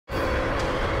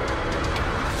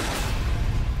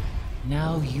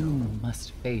Now you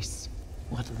must face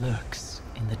what lurks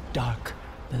in the dark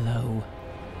below.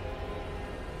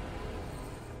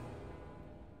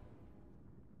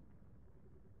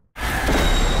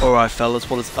 Alright fellas,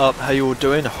 what is up? How you all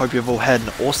doing? I hope you've all had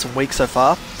an awesome week so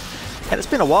far. And it's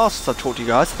been a while since I've talked to you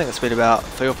guys. I think it's been about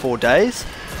 3 or 4 days.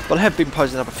 But I have been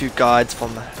posting up a few guides from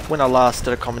when I last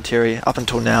did a commentary up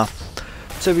until now.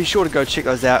 So be sure to go check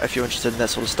those out if you're interested in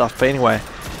that sort of stuff. But anyway,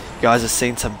 you guys have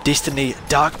seen some Destiny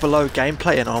Dark Below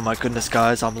gameplay and oh my goodness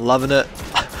guys, I'm loving it.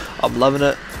 I'm loving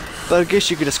it. But I guess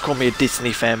you could just call me a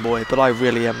Destiny fanboy, but I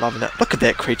really am loving it. Look at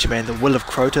that creature, man, the Will of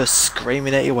Crota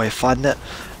screaming at you while you're fighting it.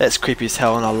 That's creepy as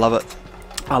hell and I love it.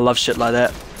 I love shit like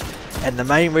that. And the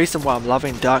main reason why I'm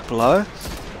loving Dark Below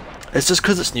is just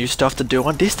because it's new stuff to do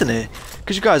on Destiny.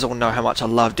 Because you guys all know how much I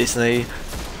love Destiny.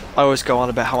 I always go on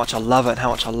about how much I love it and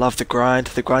how much I love the grind.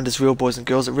 The grind is real, boys and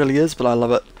girls, it really is, but I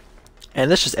love it. And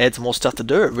this just adds more stuff to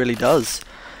do, it really does.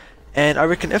 And I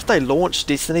reckon if they launched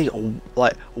Destiny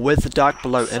like with the Dark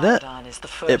Below in it,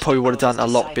 it probably would have done a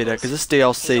lot better. Because this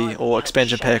DLC, or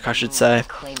expansion pack I should say,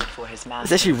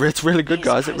 it's really good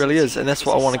guys, it really is. And that's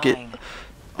what I want to get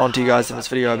onto you guys in this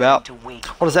video about.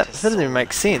 What is that? That doesn't even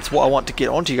make sense. What I want to get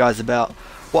onto you guys about,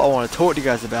 what I want to talk to you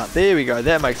guys about. There we go,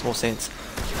 that makes more sense.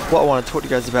 What I want to talk to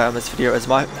you guys about in this video is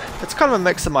it's kind of a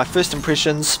mix of my first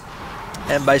impressions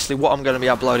and basically what I'm going to be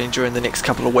uploading during the next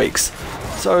couple of weeks.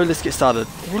 So let's get started.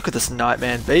 Look at this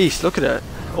Nightman beast, look at it.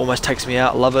 Almost takes me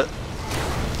out, love it.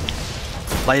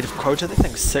 Blade of Crota, that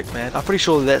thing's sick, man. I'm pretty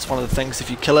sure that's one of the things, if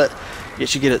you kill it, you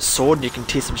actually get its sword and you can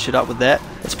tear some shit up with that.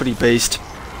 It's pretty beast.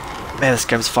 Man, this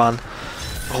game's fun.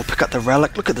 Oh, pick up the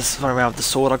relic, look at this running around with the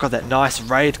sword. I got that nice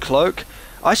raid cloak.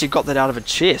 I actually got that out of a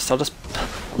chest. I just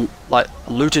like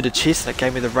looted a chest and it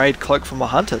gave me the raid cloak from my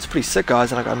hunter. It's pretty sick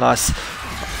guys, and I got a nice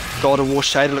God of War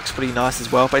shader, looks pretty nice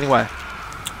as well. But anyway,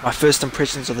 my first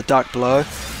impressions of the Dark Below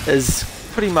is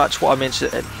pretty much what I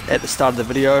mentioned at the start of the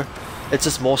video. It's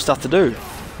just more stuff to do,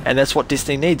 and that's what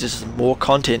Destiny needs, is just more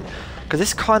content. Because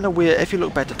that's kind of where, if you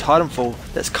look back to Titanfall,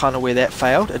 that's kind of where that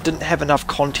failed. It didn't have enough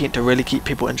content to really keep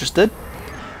people interested.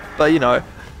 But you know,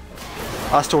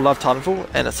 I still love Titanfall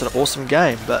and it's an awesome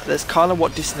game, but that's kind of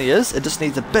what Destiny is. It just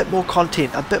needs a bit more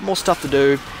content, a bit more stuff to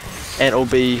do, and it'll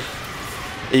be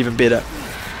even better.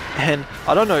 And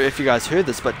I don't know if you guys heard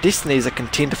this, but Destiny is a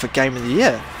contender for Game of the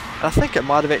Year, and I think it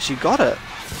might have actually got it.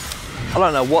 I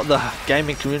don't know what the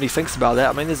gaming community thinks about that.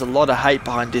 I mean, there's a lot of hate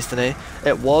behind Destiny.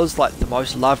 It was like the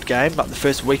most loved game, like the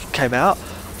first week it came out.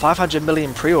 500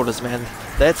 million pre-orders, man.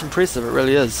 That's impressive, it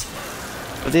really is.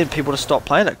 But then people just stopped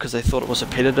playing it because they thought it was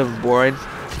repetitive and boring.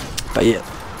 But yeah,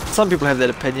 some people have that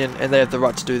opinion and they have the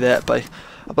right to do that. But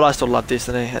I still love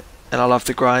Destiny and I love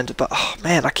the grind. But oh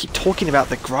man, I keep talking about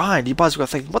the grind. You guys are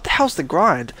thinking, what the hell's the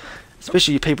grind?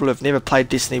 Especially you people who have never played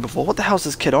Destiny before. What the hell's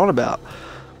this kid on about?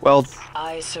 Well,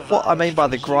 what I mean by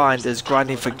the grind is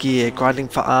grinding for gear, grinding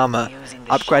for armor,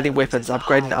 upgrading weapons,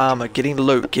 upgrading armor, getting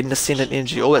loot, getting ascendant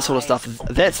energy, all that sort of stuff.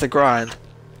 That's the grind.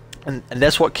 And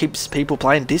that's what keeps people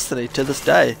playing Destiny to this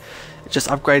day. It's just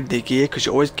upgrading their gear because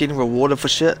you're always getting rewarded for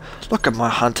shit. Look at my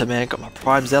hunter, man. Got my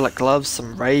Prime Zealot gloves,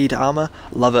 some raid armor.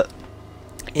 Love it.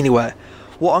 Anyway,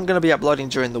 what I'm going to be uploading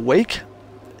during the week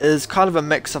is kind of a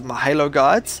mix of my Halo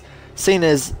guides. Seeing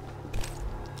as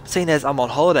I'm on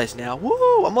holidays now.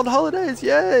 Woo! I'm on holidays.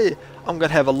 Yay! I'm going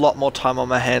to have a lot more time on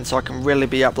my hands so I can really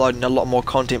be uploading a lot more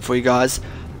content for you guys.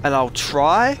 And I'll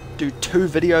try do 2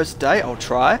 videos a day. I'll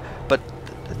try. But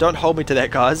don't hold me to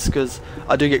that guys, because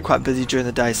I do get quite busy during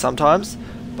the day sometimes,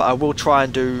 but I will try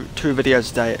and do 2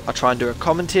 videos a day. I'll try and do a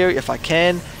commentary if I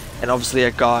can, and obviously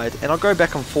a guide, and I'll go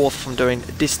back and forth from doing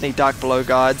Destiny Dark Below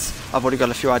guides. I've already got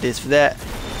a few ideas for that,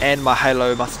 and my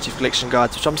Halo Master Chief Collection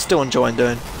guides, which I'm still enjoying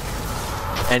doing.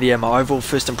 And yeah, my overall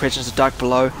first impressions of Dark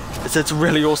Below, it's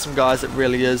really awesome guys, it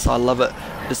really is. I love it.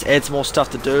 It just adds more stuff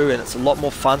to do and it's a lot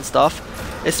more fun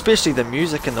stuff, especially the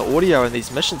music and the audio in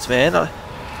these missions, man.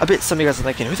 I bet some of you guys are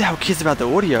thinking, who the hell cares about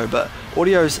the audio? But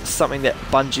audio is something that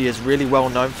Bungie is really well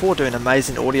known for, doing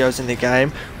amazing audios in their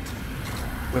game.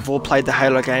 We've all played the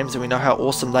Halo games and we know how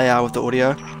awesome they are with the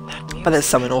audio. But that's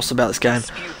something awesome about this game.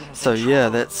 So yeah,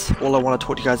 that's all I want to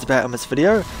talk to you guys about in this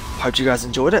video. Hope you guys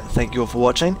enjoyed it. Thank you all for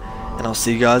watching, and I'll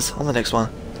see you guys on the next one.